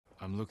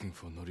I'm looking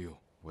for Norio.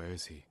 Where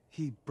is he?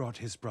 He brought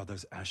his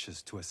brother's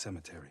ashes to a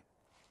cemetery.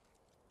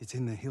 It's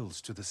in the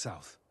hills to the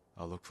south.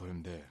 I'll look for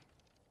him there.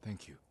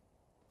 Thank you.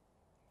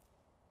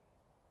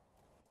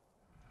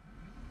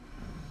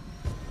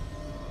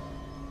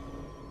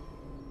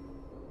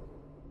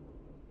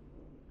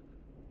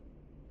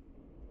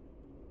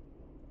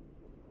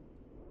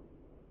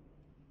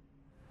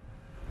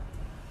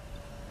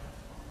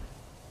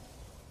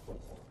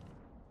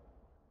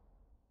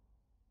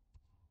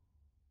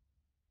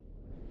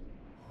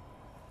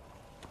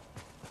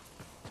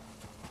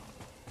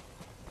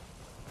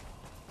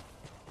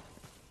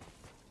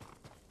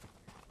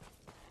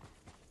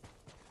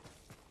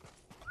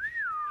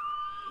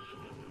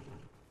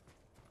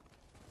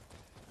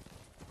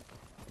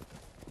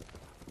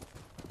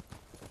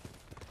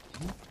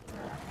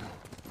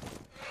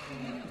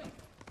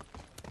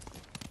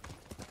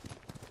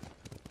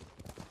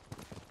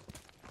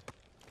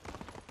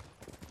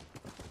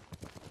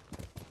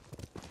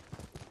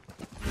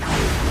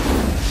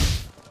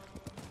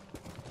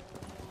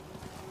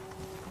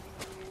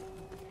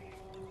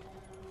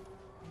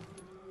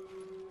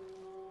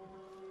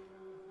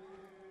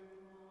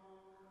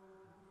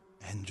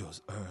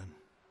 Enjo's urn.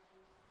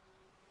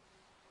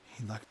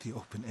 He liked the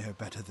open air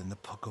better than the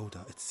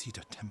pagoda at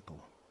Cedar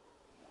Temple.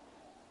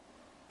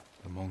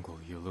 The Mongol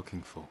you're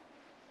looking for.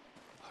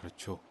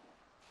 Haracho.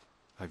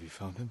 Have you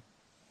found him?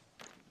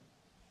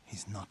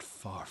 He's not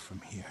far from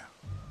here.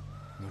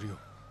 Norio,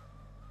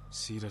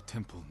 Cedar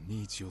Temple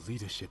needs your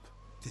leadership.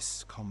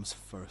 This comes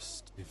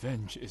first.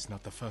 Revenge is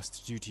not the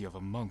first duty of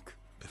a monk.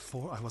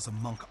 Before I was a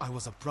monk, I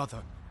was a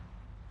brother.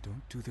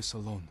 Don't do this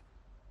alone.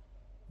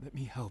 Let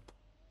me help.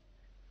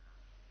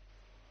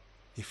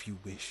 If you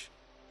wish.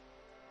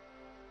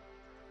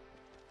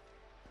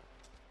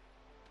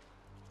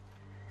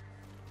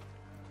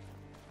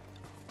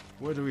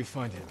 Where do we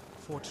find him?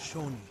 Fort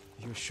Shoni.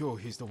 You're sure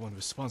he's the one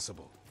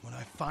responsible? When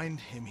I find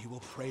him, he will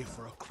pray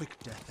for a quick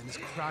death, and his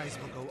cries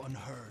will go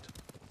unheard.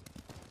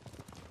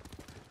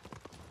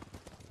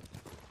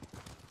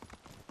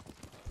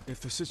 If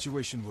the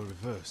situation were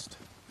reversed,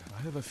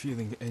 I have a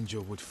feeling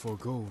Enjo would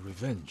forego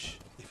revenge.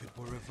 If it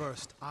were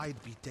reversed,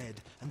 I'd be dead,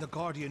 and the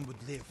Guardian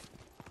would live.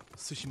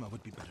 Tsushima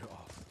would be better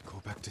off.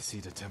 Go back to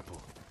Cedar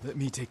Temple. Let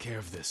me take care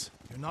of this.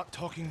 You're not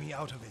talking me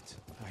out of it.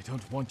 I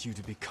don't want you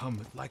to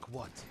become... Like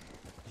what?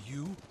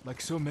 You? Like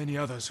so many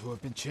others who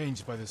have been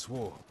changed by this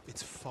war.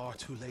 It's far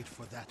too late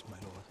for that, my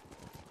lord.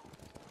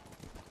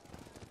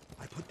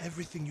 I put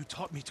everything you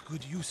taught me to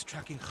good use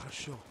tracking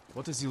Kharsho.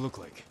 What does he look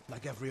like?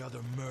 Like every other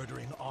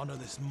murdering,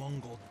 honorless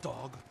Mongol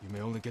dog. You may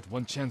only get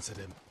one chance at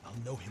him. I'll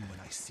know him when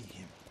I see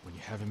him. When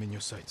you have him in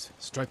your sights,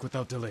 strike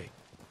without delay.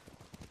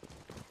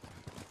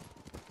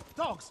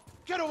 Dogs!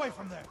 Get away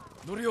from there!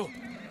 Norio!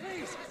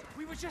 Please!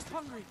 We were just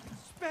hungry!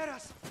 Spare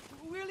us!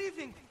 We're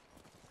leaving!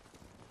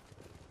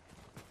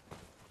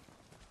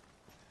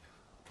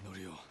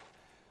 Norio,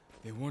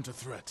 they weren't a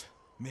threat.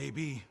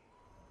 Maybe.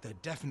 They're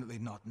definitely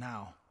not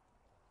now.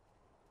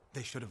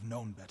 They should have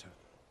known better.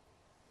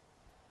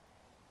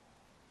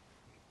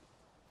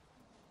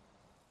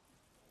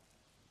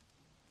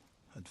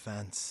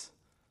 Advance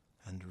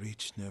and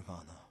reach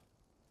Nirvana.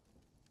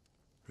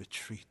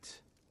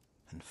 Retreat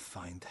and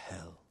find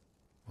hell.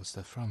 What's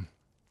that from?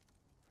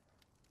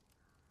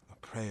 A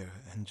prayer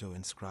Enjo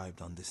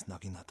inscribed on this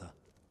Naginata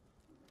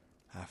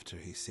after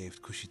he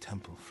saved Kushi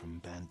Temple from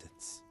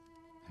bandits.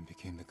 And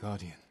became the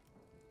Guardian.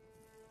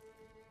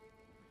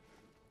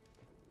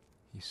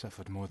 He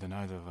suffered more than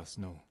either of us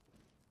know.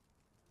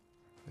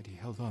 But he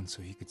held on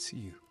so he could see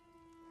you.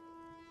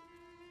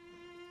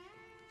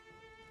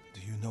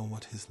 Do you know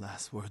what his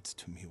last words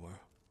to me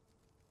were?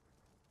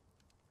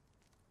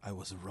 I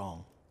was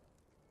wrong.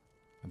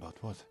 About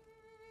what?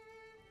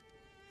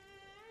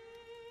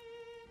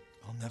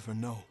 I'll never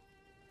know.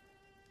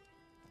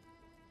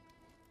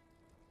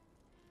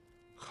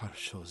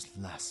 Kharsho's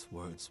last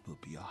words will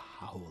be a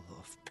howl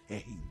of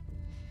pain.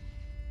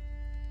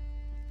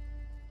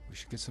 We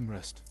should get some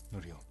rest,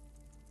 Norio.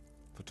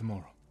 For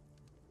tomorrow.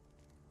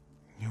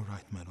 You're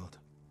right, my lord.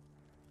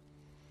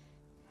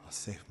 I'll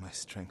save my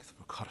strength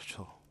for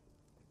Kharsho.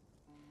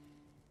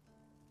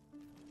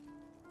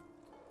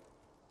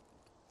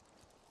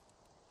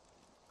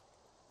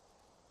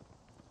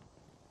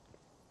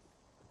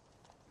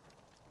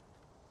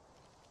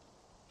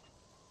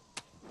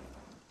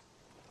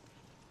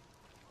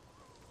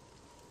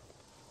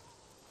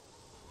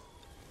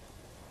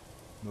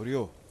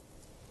 Norio.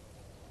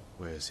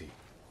 Where is he?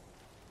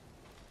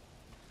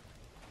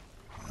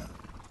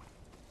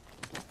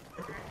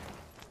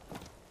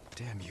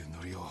 Damn you,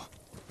 Norio.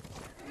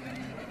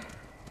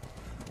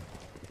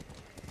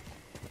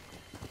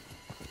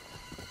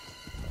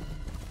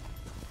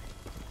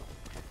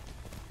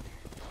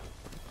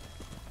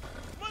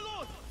 My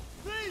lord!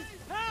 Please,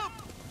 help!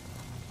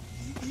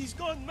 He's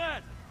gone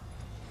mad!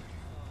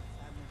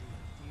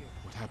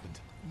 What happened?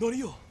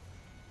 Norio!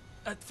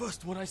 At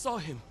first, when I saw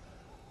him,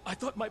 I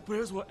thought my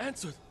prayers were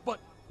answered, but...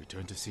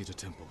 Return to Cedar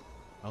Temple.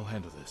 I'll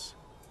handle this.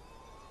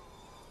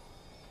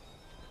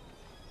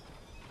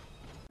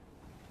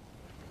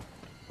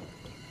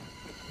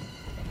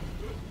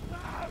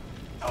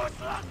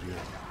 Norio.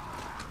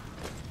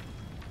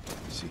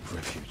 Seek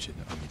refuge in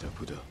Amida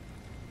Buddha.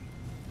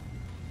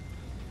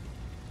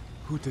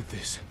 Who did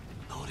this?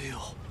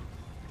 Norio.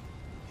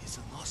 He's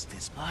lost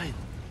his mind.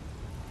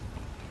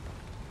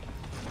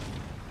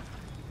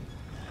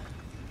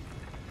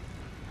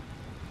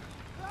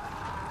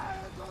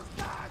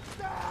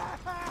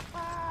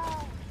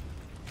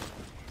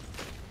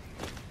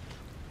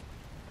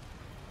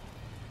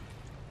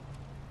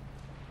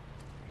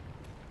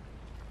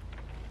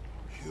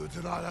 You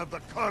do not have the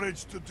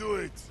courage to do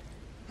it.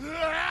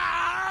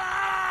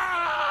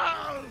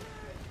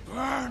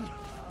 Burn!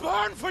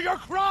 Burn for your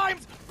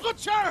crimes,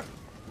 butcher!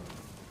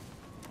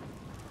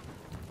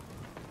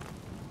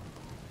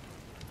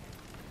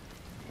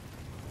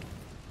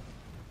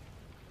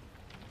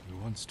 You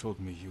once told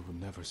me you would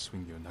never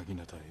swing your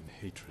naginata in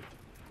hatred.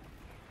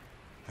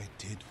 I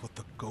did what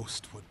the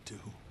ghost would do.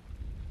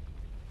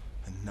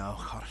 And now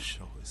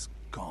Harsho is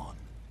gone.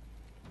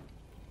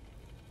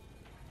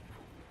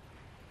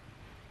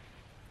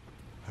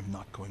 I'm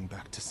not going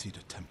back to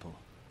Cedar Temple.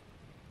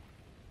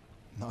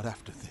 Not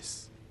after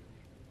this.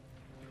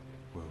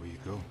 Where will you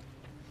go?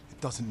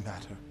 It doesn't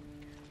matter.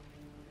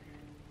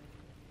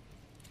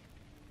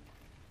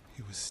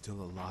 He was still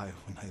alive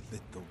when I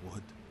lit the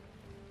wood.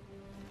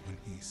 When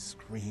he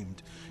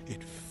screamed,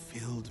 it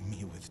filled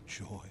me with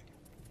joy.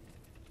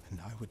 And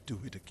I would do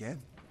it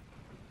again.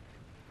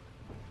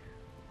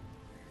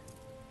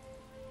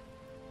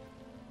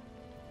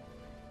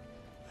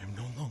 I'm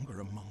no longer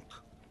a monk.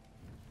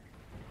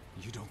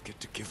 You don't get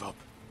to give up.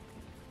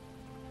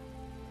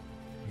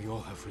 We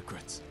all have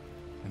regrets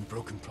and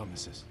broken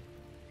promises.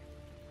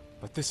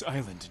 But this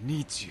island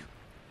needs you.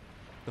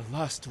 The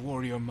last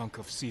warrior monk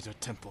of Cedar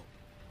Temple.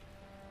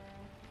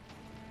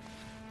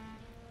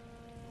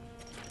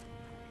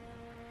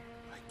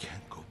 I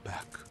can't go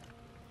back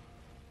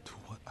to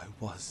what I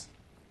was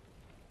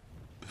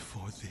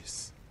before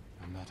this.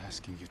 I'm not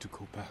asking you to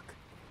go back.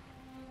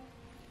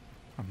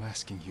 I'm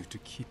asking you to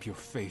keep your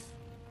faith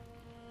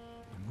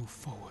and move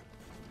forward.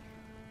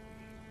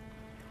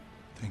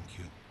 Thank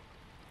you,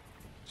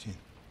 Jin.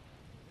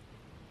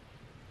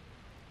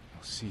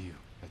 I'll see you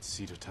at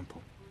Cedar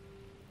Temple.